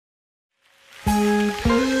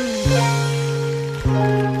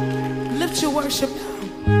you worship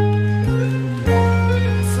now.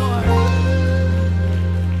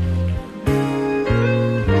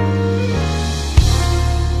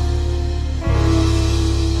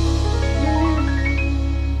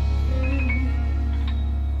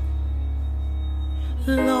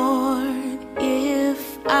 Lord,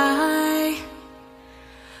 if I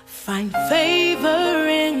find favor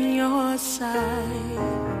in your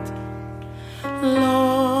sight,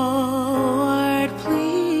 Lord,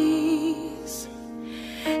 please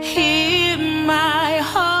hear my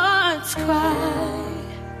heart's cry.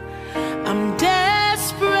 I'm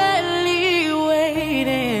desperately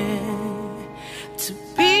waiting to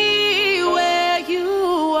be where you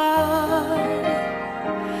are.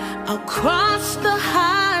 I'll cross the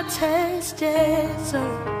hottest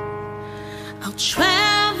desert, I'll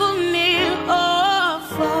travel near or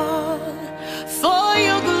far for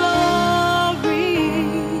your glory.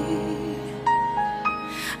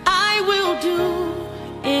 I will do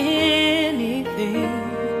anything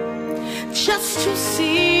just to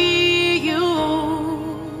see you,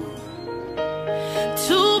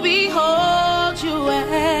 to behold you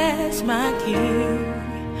as my King.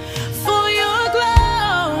 For your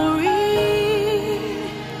glory,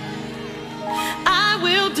 I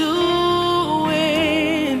will do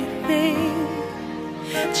anything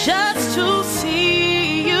just to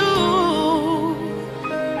see you,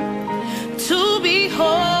 to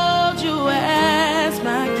behold you as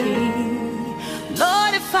my King.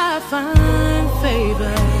 Lord, if I find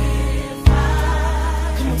favor,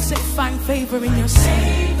 come on, say find favor in your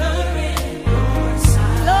sight.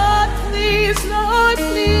 Lord, please, Lord,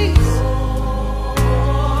 please,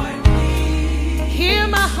 hear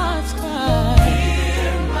my heart's cry.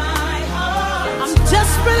 I'm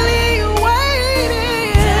desperately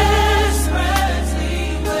waiting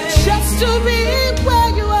just to be where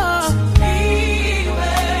you are.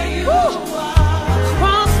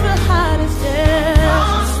 Across the hottest desert.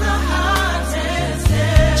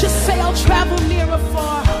 Just say I'll travel near or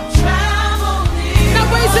far. Now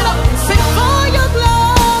raise it up, say for your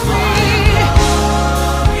glory.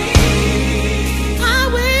 I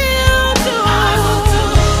will do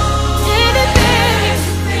anything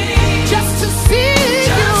just to see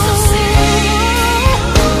you,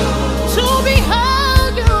 to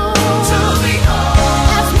behold you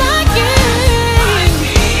as my King.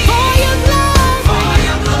 For your glory,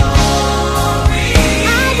 I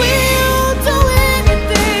will do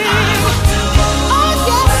anything. Oh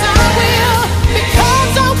yes, I will,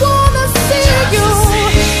 because I wanna see you,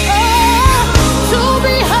 to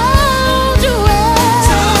behold you as,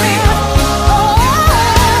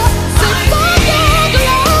 say for your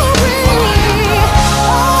glory.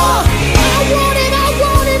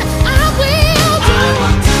 I will do,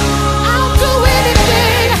 I'll do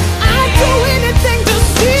anything, I'll do anything to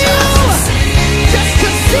see you, just to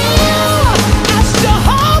see you as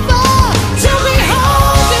Jehovah, to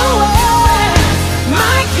behold you as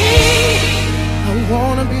my King. I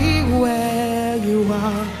wanna be where you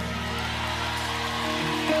are,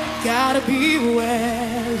 gotta be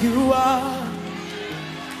where you are.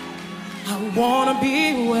 I wanna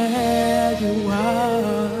be where you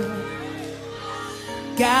are,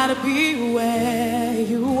 gotta be where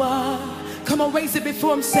you are. Come on, raise it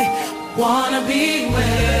before him, say, wanna be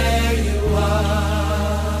where you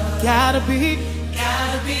are, gotta be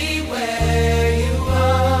where you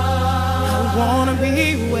are. I wanna be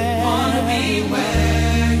where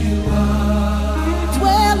you are,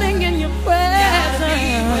 dwelling in your presence.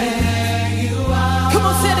 Come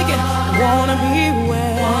on, say it again. Wanna be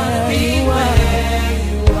where you are.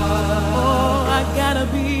 Oh, I gotta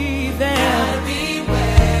be there.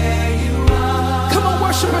 Come on,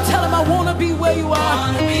 worshiper, tell him I wanna be where you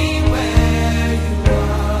are.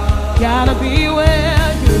 Gotta be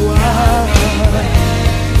where you are.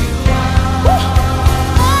 Woo.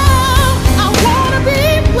 Oh, I wanna be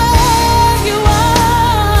where you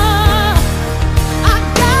are. I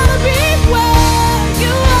gotta be where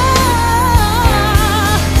you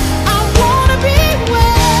are. I wanna be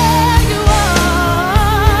where you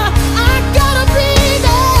are. I gotta be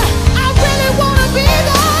there. I really wanna be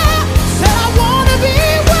there. Said I wanna be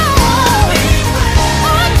where.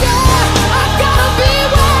 Oh yeah, I gotta be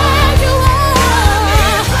where you are.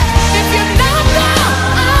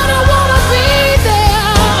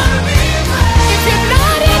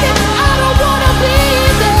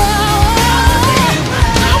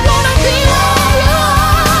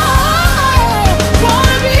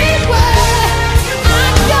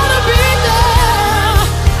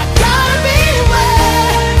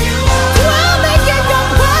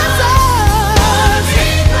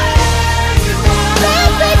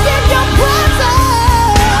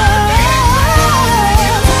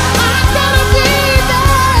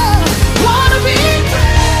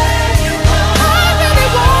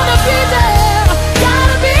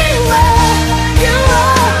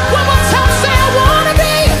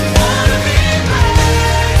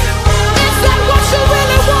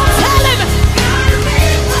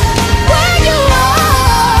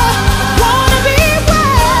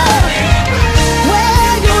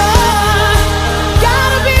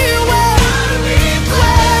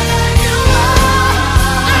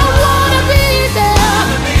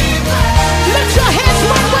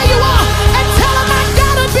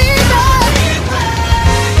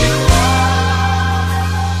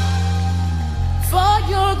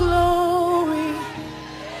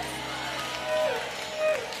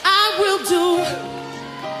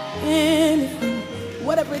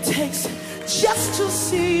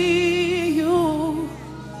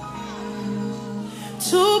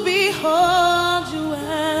 behold you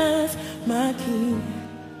as my King.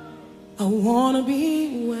 I want to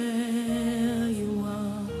be where you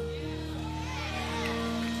are.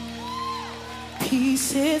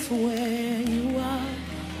 Peace is where you are.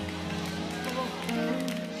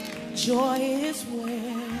 Joy is where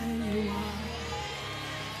you are.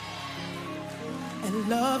 And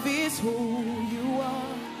love is who you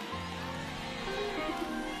are.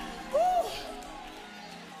 Woo.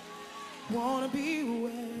 Wanna be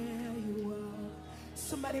where you are.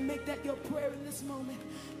 Somebody make that your prayer in this moment.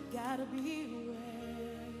 Gotta be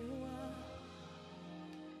where you are.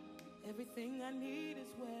 Everything I need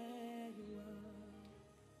is where you are.